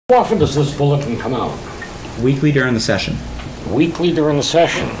How often does this bulletin come out? Weekly during the session. Weekly during the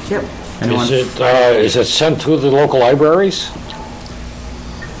session? Yep. Is it sent to the local libraries?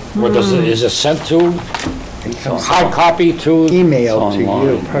 Or is it sent to, hard copy to? Email to you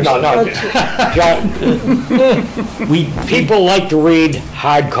No, personally. John, people like to read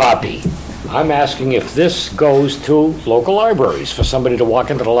hard copy. I'm asking if this goes to local libraries, for somebody to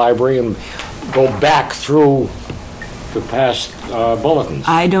walk into the library and go back through the past bulletins.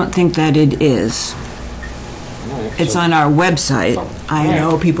 I don't think that it is. It's on our website. I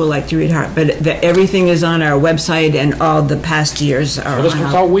know people like to read hard, but everything is on our website, and all the past years are So this on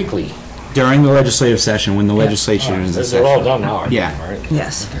comes our... out weekly? During the legislative session, when the legislature is in They're all session. done now, Yeah. right?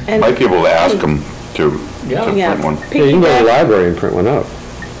 Yes. Might be able to ask them to Yeah. print one. Yeah, you can go to the library and print one out.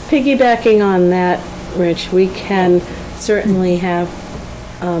 Piggybacking on that, Rich, we can certainly have,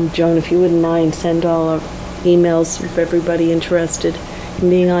 Joan, if you wouldn't mind, send all our emails of everybody interested in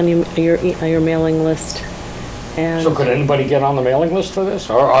being on your mailing list. And So could anybody get on the mailing list for this,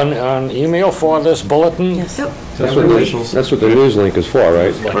 or on email for this bulletin? yes. That's what the news link is for,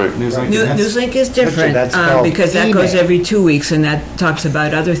 right? Right. Newslink is different That's called because that goes email. every 2 weeks, and that talks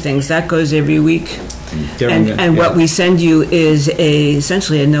about other things. That goes every week. During the- And what yeah. we send you is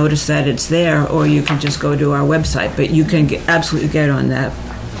essentially a notice that it's there, or you can just go to our website. But you can absolutely get on that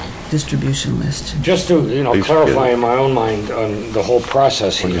distribution list. Just to, Please clarify get it. in my own mind on the whole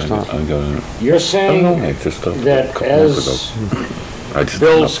process here. I got it. You're saying Just a that couple months as ago. I just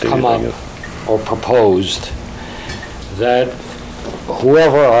bills updated come up it. or proposed, that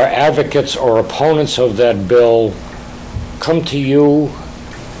whoever are advocates or opponents of that bill come to you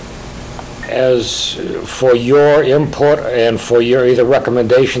as for your input and for your either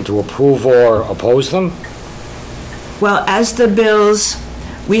recommendation to approve or oppose them? Well, as the bills,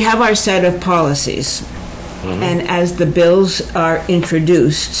 we have our set of policies, and as the bills are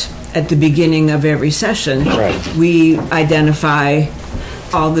introduced at the beginning of every session, Right. we identify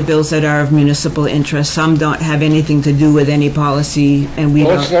all the bills that are of municipal interest. Some don't have anything to do with any policy, and we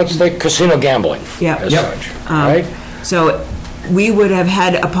Well, don't. let's take casino gambling Yeah. as Yep. such, right? So we would have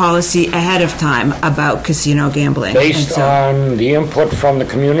had a policy ahead of time about casino gambling. and Based so- on the input from the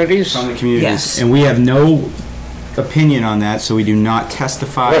communities? From the communities. Yes. And we have no opinion on that, so we do not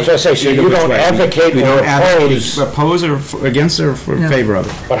testify. That's what I say, so either you which don't way. advocate We or don't advocate oppose. oppose or against or No. favor of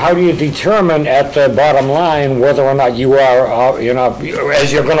it. But how do you determine at the bottom line whether or not you are,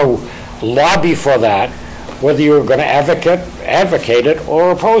 as you're going to lobby for that, whether you're going to advocate it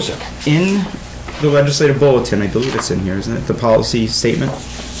or oppose it? In the legislative bulletin, I believe it's in here, isn't it? The policy statement?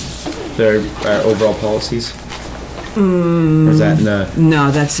 Their overall policies? Or is that in the...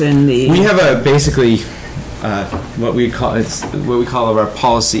 No, that's in the... We have a basically what we call our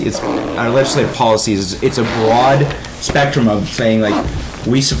policy. It's our legislative policies. It's a broad spectrum of saying like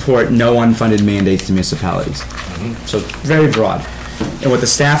we support no unfunded mandates to municipalities. So very broad. And what the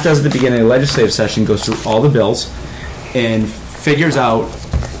staff does at the beginning of the legislative session goes through all the bills and figures out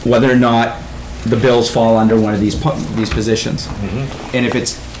whether or not the bills fall under one of these positions. And if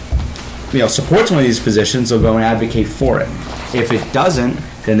it's supports one of these positions, they'll go and advocate for it. If it doesn't,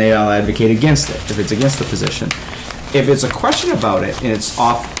 then they'll advocate against it, if it's against the position. If it's a question about it, and it's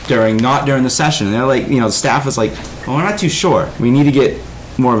off not during the session, and they're like, the staff is like, well, we're not too sure, we need to get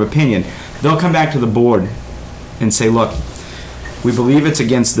more of opinion, they'll come back to the board and say, look, we believe it's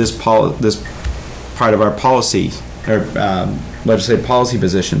against this part of our policy, or legislative policy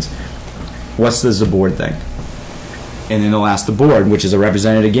positions. What does the board think? And then they'll ask the board, which is a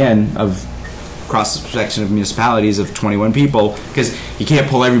representative again of cross-section of municipalities of 21 people, because you can't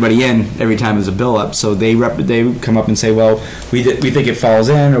pull everybody in every time there's a bill up. So they come up and say, well, we think it falls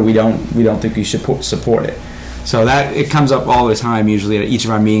in, or we don't think we should support it. So that it comes up all the time. Usually at each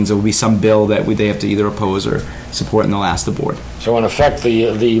of our meetings, there will be some bill that they have to either oppose or support, and they'll ask the board. So in effect,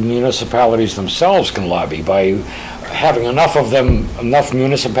 the municipalities themselves can lobby by having enough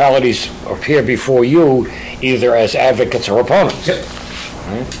municipalities appear before you, either as advocates or opponents. Yep.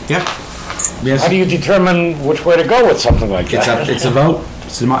 Right? Yep. Yes. How do you determine which way to go with something like that? It's a vote.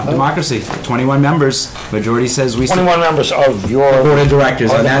 It's democracy. 21 members. Majority says we 21 members of your board of directors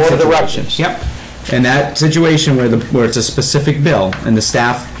of on the that board of situation. directors. Yep. And that situation where it's a specific bill and the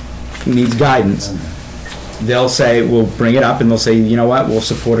staff needs guidance, they'll say, we'll bring it up, and they'll say, you know what, we'll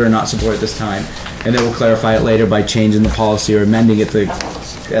support it or not support it this time. And then we'll clarify it later by changing the policy or amending it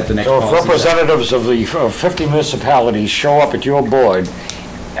at the next So if policy. representatives of 50 municipalities show up at your board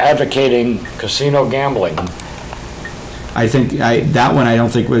advocating casino gambling, I think that one I don't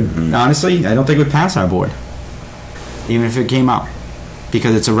think would pass our board, even if it came up,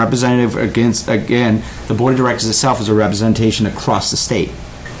 because it's a representative against, again, the board of directors itself is a representation across the state.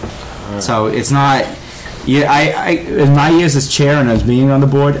 So it's not. Yeah, in my years as chair and as being on the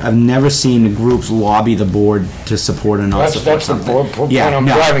board, I've never seen the groups lobby the board to support or not support That's the something. point Yeah, I'm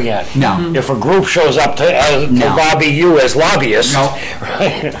no. driving at. No. If a group shows up to No. lobby you as lobbyists, No.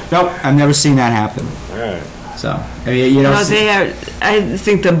 right? Nope, I've never seen that happen. Right. So, I mean, you know. No, they are. I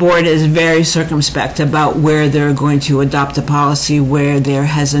think the board is very circumspect about where they're going to adopt a policy where there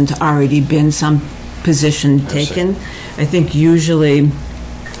hasn't already been some position taken. I think usually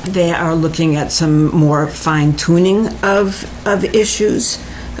they are looking at some more fine-tuning of issues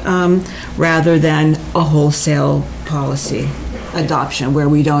rather than a wholesale policy adoption where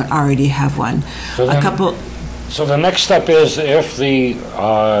we don't already have one. So then- So the next step is if the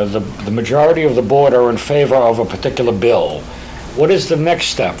majority of the board are in favor of a particular bill, what is the next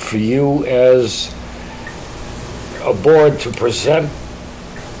step for you as a board to present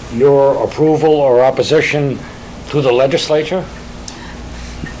your approval or opposition to the legislature?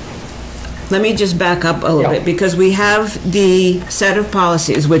 Let me just back up a little Yeah. bit, because we have the set of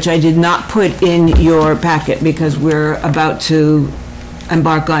policies, which I did not put in your packet because we're about to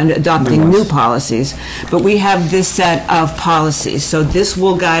embark on adopting new policies. But we have this set of policies, so this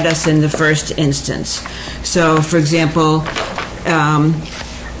will guide us in the first instance. So, for example,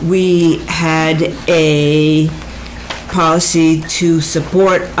 we had a policy to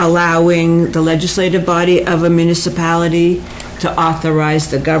support allowing the legislative body of a municipality to authorize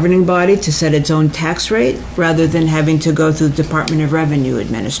the governing body to set its own tax rate rather than having to go through the Department of Revenue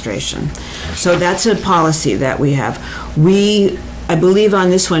Administration. So that's a policy that we have. I believe on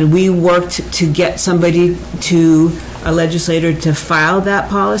this one, we worked to get somebody a legislator to file that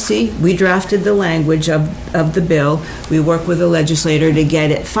policy. We drafted the language of the bill. We work with the legislator to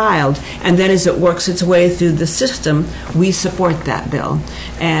get it filed. And then as it works its way through the system, we support that bill.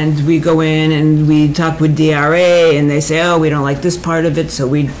 And we go in and we talk with DRA and they say, oh, we don't like this part of it, so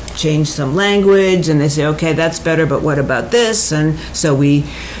we change some language. And they say, okay, that's better, but what about this? And so we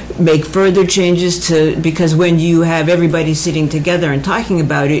make further changes because when you have everybody sitting together and talking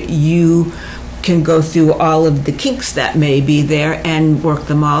about it, you can go through all of the kinks that may be there and work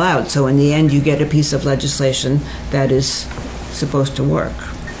them all out. So in the end, you get a piece of legislation that is supposed to work.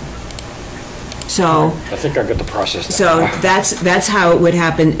 So I think I got the process so down. that's how it would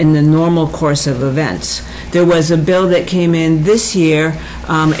happen in the normal course of events. There was a bill that came in this year,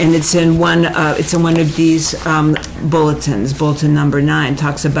 and it's in one of these bulletins. Bulletin number 9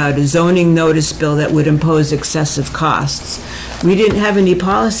 talks about a zoning notice bill that would impose excessive costs. We didn't have any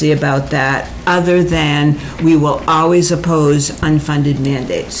policy about that, other than we will always oppose unfunded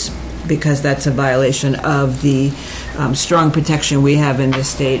mandates, because that's a violation of the strong protection we have in the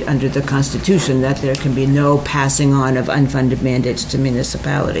state under the Constitution, that there can be no passing on of unfunded mandates to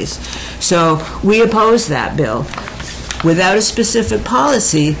municipalities. So we oppose that bill without a specific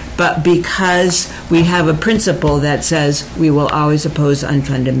policy, but because we have a principle that says we will always oppose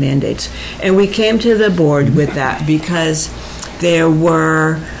unfunded mandates. And we came to the board with that because there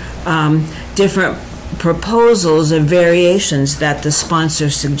were different proposals of variations that the sponsor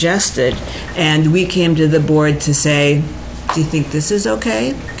suggested, and we came to the board to say, do you think this is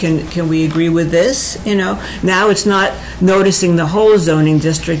okay? Can we agree with this? You know, now it's not noticing the whole zoning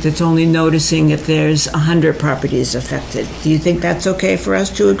district, it's only noticing if there's 100 properties affected. Do you think that's okay for us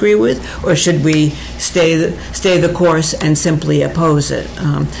to agree with, or should we stay the course and simply oppose it?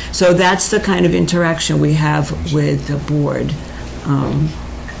 So that's the kind of interaction we have with the board.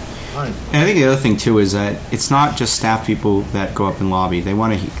 And I think the other thing too is that it's not just staff people that go up and lobby. They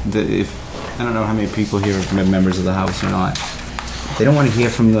want to. I don't know how many people here are members of the House or not. They don't want to hear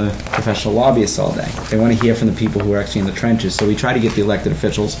from the professional lobbyists all day. They want to hear from the people who are actually in the trenches. So we try to get the elected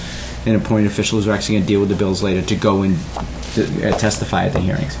officials and appointed officials who are actually going to deal with the bills later to go and testify at the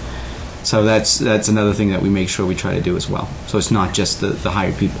hearings. So that's another thing that we make sure we try to do as well. So it's not just the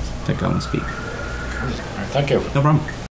hired people that go and speak. Thank you. No problem.